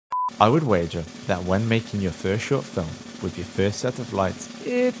I would wager that when making your first short film with your first set of lights,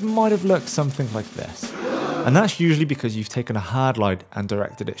 it might have looked something like this. And that's usually because you've taken a hard light and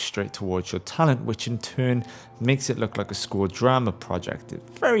directed it straight towards your talent, which in turn makes it look like a school drama project.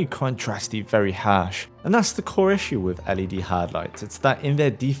 It's very contrasty, very harsh. And that's the core issue with LED hard lights. It's that in their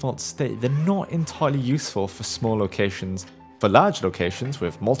default state, they're not entirely useful for small locations. For large locations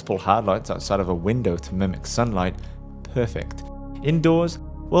with multiple hard lights outside of a window to mimic sunlight, perfect. Indoors,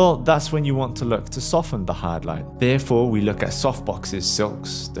 well, that's when you want to look to soften the hard light. Therefore, we look at softboxes,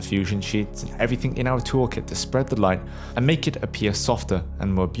 silks, diffusion sheets, and everything in our toolkit to spread the light and make it appear softer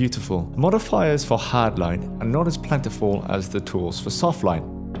and more beautiful. Modifiers for hard light are not as plentiful as the tools for soft light.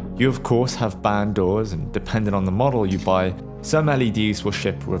 You of course have band doors, and depending on the model you buy, some LEDs will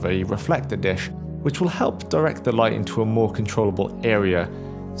ship with a reflector dish, which will help direct the light into a more controllable area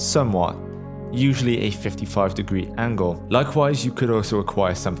somewhat. Usually a 55-degree angle. Likewise, you could also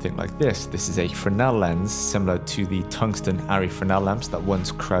acquire something like this. This is a Fresnel lens, similar to the tungsten Arri Fresnel lamps that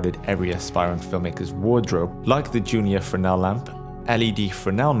once crowded every aspiring filmmaker's wardrobe. Like the junior Fresnel lamp, LED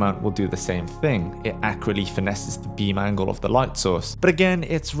Fresnel mount will do the same thing. It accurately finesses the beam angle of the light source. But again,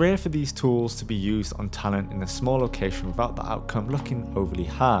 it's rare for these tools to be used on talent in a small location without the outcome looking overly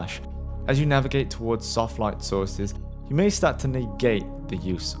harsh. As you navigate towards soft light sources, you may start to negate the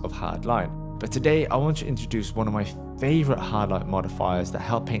use of hard light. But today I want to introduce one of my favourite hard light modifiers that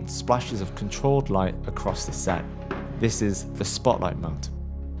help paint splashes of controlled light across the set. This is the spotlight mount.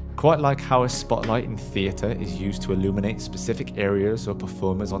 Quite like how a spotlight in theatre is used to illuminate specific areas or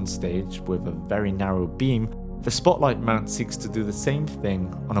performers on stage with a very narrow beam, the spotlight mount seeks to do the same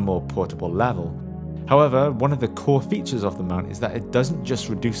thing on a more portable level. However, one of the core features of the mount is that it doesn't just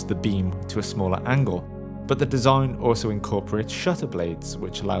reduce the beam to a smaller angle, but the design also incorporates shutter blades,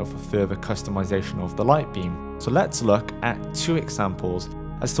 which allow for further customization of the light beam. So let's look at two examples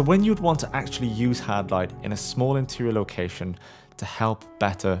as to when you'd want to actually use hard light in a small interior location to help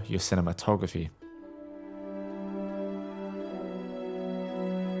better your cinematography.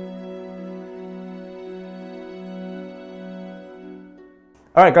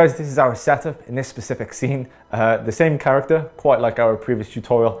 Alright guys, this is our setup in this specific scene. The same character, quite like our previous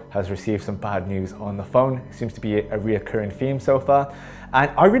tutorial, has received some bad news on the phone. It seems to be a reoccurring theme so far.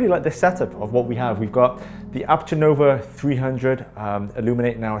 And I really like this setup of what we have. We've got the Aperture Nova 300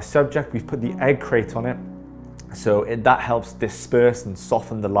 illuminating our subject. We've put the egg crate on it. So that helps disperse and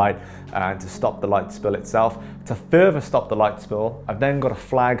soften the light to stop the light spill itself. To further stop the light spill, I've then got a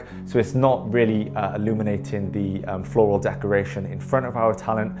flag so it's not really illuminating the floral decoration in front of our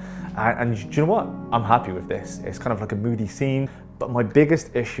talent. And do you know what? I'm happy with this. It's kind of like a moody scene, but my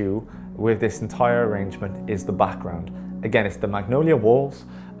biggest issue with this entire arrangement is the background. Again, it's the magnolia walls.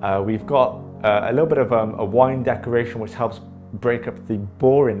 We've got a little bit of a wine decoration which helps break up the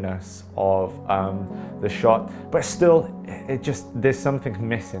boringness of the shot, but still there's something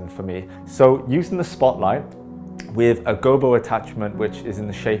missing for me. So using the spotlight with a gobo attachment which is in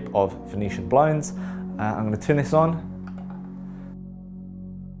the shape of Venetian blinds, I'm going to turn this on,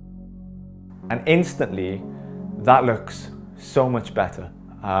 and instantly that looks so much better.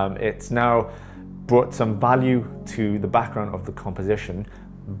 It's now brought some value to the background of the composition,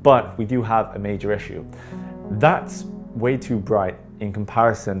 but we do have a major issue. That's way too bright in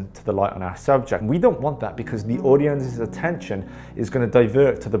comparison to the light on our subject. We don't want that because the audience's attention is going to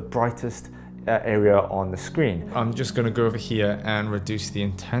divert to the brightest area on the screen. I'm just going to go over here and reduce the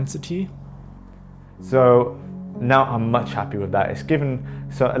intensity. So now I'm much happy with that. It's given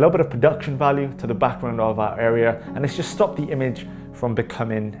a little bit of production value to the background of our area, and it's just stopped the image from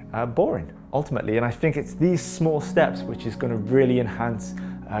becoming boring ultimately. And I think it's these small steps which is going to really enhance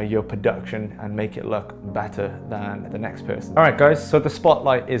your production and make it look better than the next person. All right guys, so the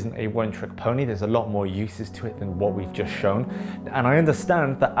spotlight isn't a one-trick pony. There's a lot more uses to it than what we've just shown. And I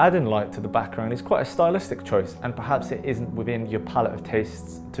understand that adding light to the background is quite a stylistic choice, and perhaps it isn't within your palette of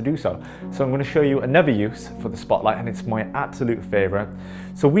tastes to do so. So I'm going to show you another use for the spotlight, and it's my absolute favorite.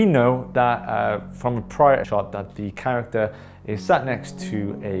 So we know that from a prior shot that the character is sat next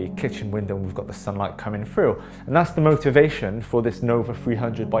to a kitchen window and we've got the sunlight coming through. And that's the motivation for this Nova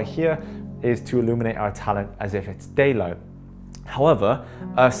 300 by here, is to illuminate our talent as if it's daylight. However,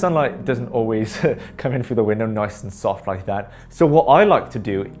 sunlight doesn't always come in through the window nice and soft like that. So what I like to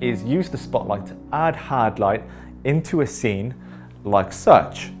do is use the spotlight to add hard light into a scene like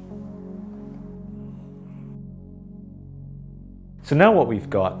such. So now what we've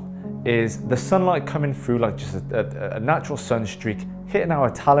got is the sunlight coming through like just a natural sun streak hitting our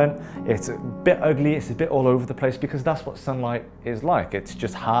talent. It's a bit ugly, it's a bit all over the place because that's what sunlight is like. It's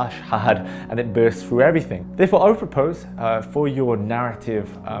just harsh, hard, and it bursts through everything. Therefore, I would propose for your narrative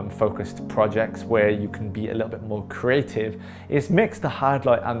focused projects where you can be a little bit more creative is mix the hard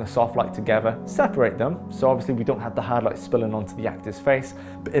light and the soft light together, separate them. So obviously we don't have the hard light spilling onto the actor's face,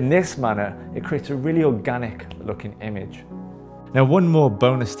 but in this manner, it creates a really organic looking image. Now, one more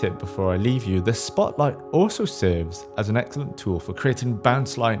bonus tip before I leave you, the spotlight also serves as an excellent tool for creating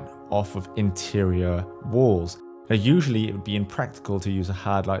bounce light off of interior walls. Now, usually it would be impractical to use a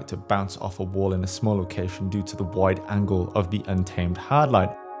hard light to bounce off a wall in a small location due to the wide angle of the untamed hard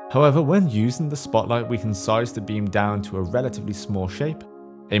light. However, when using the spotlight, we can size the beam down to a relatively small shape,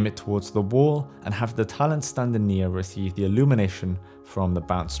 aim it towards the wall, and have the talent standing near receive the illumination from the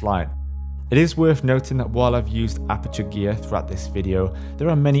bounce light. It is worth noting that while I've used aperture gear throughout this video, there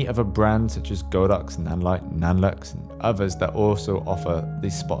are many other brands such as Godox, Nanlite, Nanlux, and others that also offer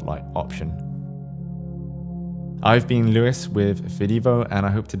the spotlight option. I've been Lewis with Videvo, and I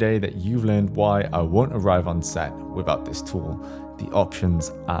hope today that you've learned why I won't arrive on set without this tool. The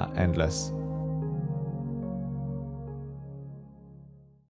options are endless.